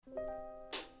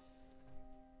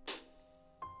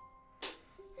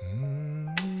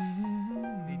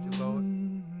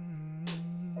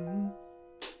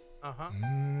I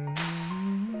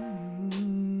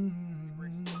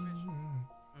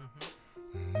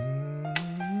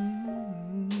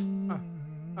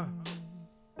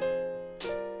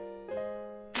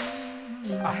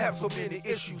have so many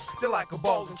issues, they're like a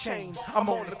ball and chain. I'm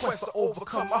on a quest to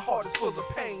overcome, my heart is full of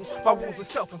pain. My wounds are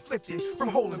self-inflicted from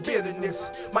holding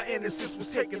bitterness. My innocence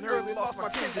was taken early, lost my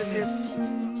tenderness.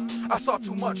 I saw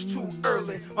too much too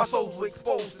early. My soul was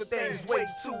exposed to things way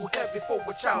too heavy for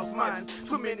a child's mind.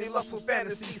 Too many lustful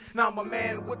fantasies. Now I'm a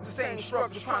man with the same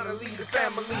struggles, trying to lead a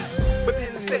family. But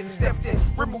then the Satan stepped in,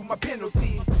 removed my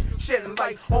penalty, shedding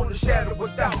light on the shadow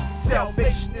without.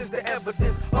 Salvation is the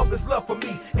evidence of his love for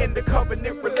me in the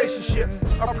covenant relationship.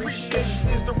 Appreciation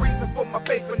is the reason for my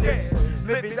faithfulness.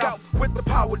 Live it out with the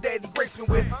power that he graced me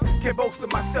with. Can boast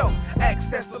of myself,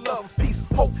 access to love, peace,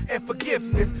 hope, and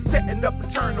forgiveness. Setting up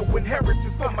eternal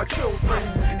inheritance for my children.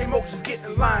 Emotions get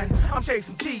in line, I'm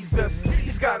chasing Jesus.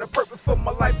 He's got a purpose for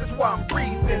my life, that's why I'm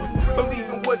breathing.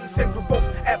 Believing what he says provokes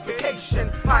application.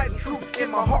 Hiding truth in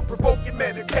my heart, provoking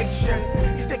meditation.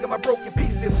 He's taking my broken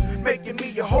pieces, making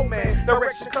me a whole man.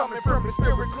 Direction coming from his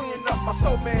spirit, cleaning up my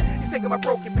soul, man. He's taking my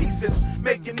broken pieces,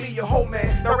 making me a whole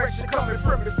man. Direction coming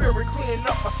from his spirit, cleaning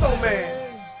up my soul, man.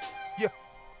 Yeah.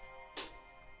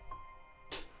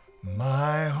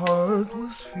 My heart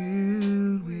was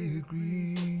filled with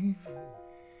grief.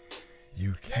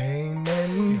 You came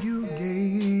and you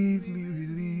gave me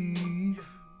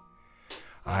relief.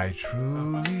 I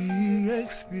truly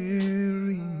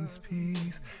experienced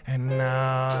peace, and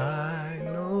now I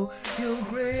know your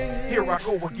grace. Here I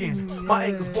go again, my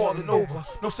anger's boiling over.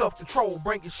 No self-control,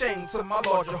 bringing shame to my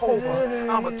Lord Jehovah.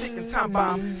 I'm a ticking time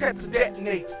bomb, set to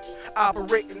detonate.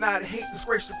 Operating out of hate,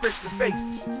 disgrace to Christian faith.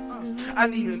 I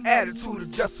need an attitude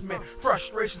adjustment.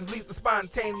 Frustrations leads to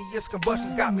spontaneous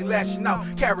combustions, got me lashing out.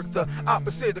 Character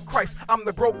opposite of Christ, I'm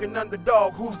the broken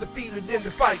underdog who's defeated in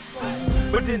the fight.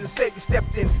 But then the Savior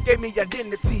stepped in, gave me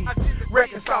identity,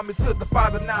 reconciled me to the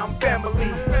Father, now I'm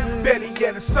family. Better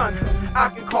yet a son, I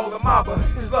can call him Abba.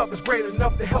 His love is great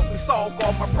enough to help me solve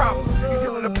all my problems. He's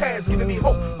healing the past, giving me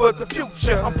hope for the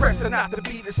future. I'm pressing out to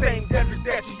be the same Dedrick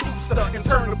that you used to.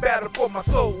 Internal battle for my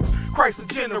soul, Christ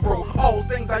the general. All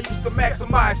things I used to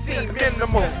maximize seem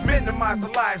minimal. Minimize the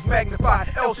lies, magnify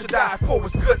El Shaddai for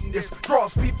his goodness.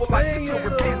 Draws people like me to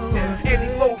repentance, and he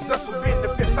loads us with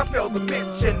benefits. I failed to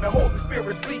mention the Holy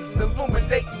Spirit's leading,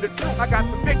 illuminating the truth. I got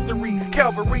the victory.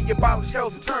 Calvary abolished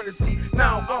hell's eternity.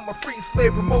 Now I'm a free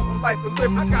slave, promoting life and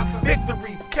liberty. I got the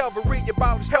victory. Calvary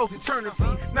abolished hell's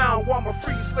eternity. Now I'm a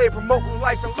free slave, promoting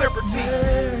life and liberty.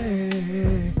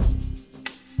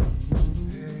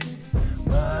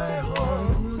 My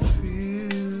heart was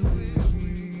filled with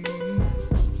grief.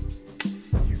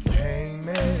 You came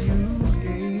and you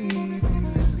gave me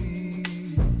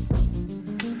relief.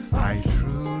 I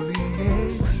truly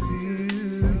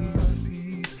experienced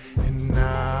peace, and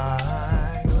now I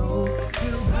know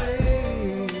your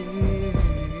grace.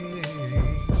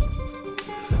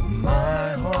 My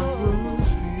heart was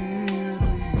filled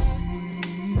with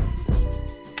grief.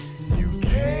 You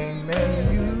came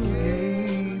and you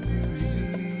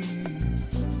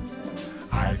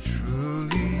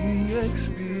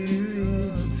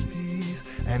experience peace,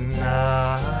 and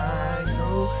now I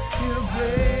know your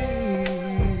grace.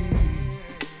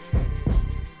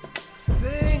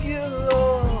 Thank you,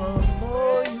 Lord,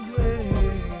 for your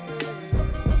grace.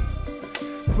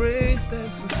 Grace that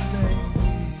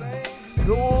sustains, it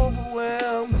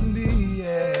overwhelms me,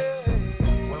 yeah.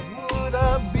 Where would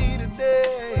I be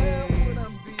today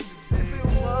if it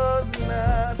was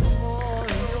not for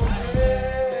your grace?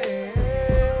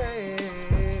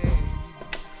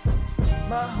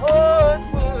 My heart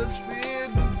was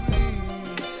filled with grief.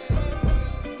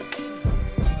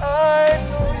 I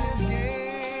know you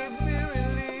gave me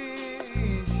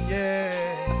relief, yeah.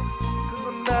 'Cause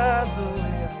I'm not the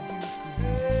way I used to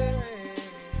be.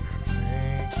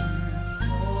 Thank you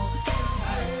for your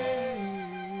grace,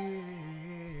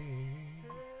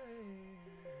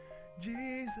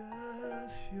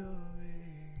 Jesus, your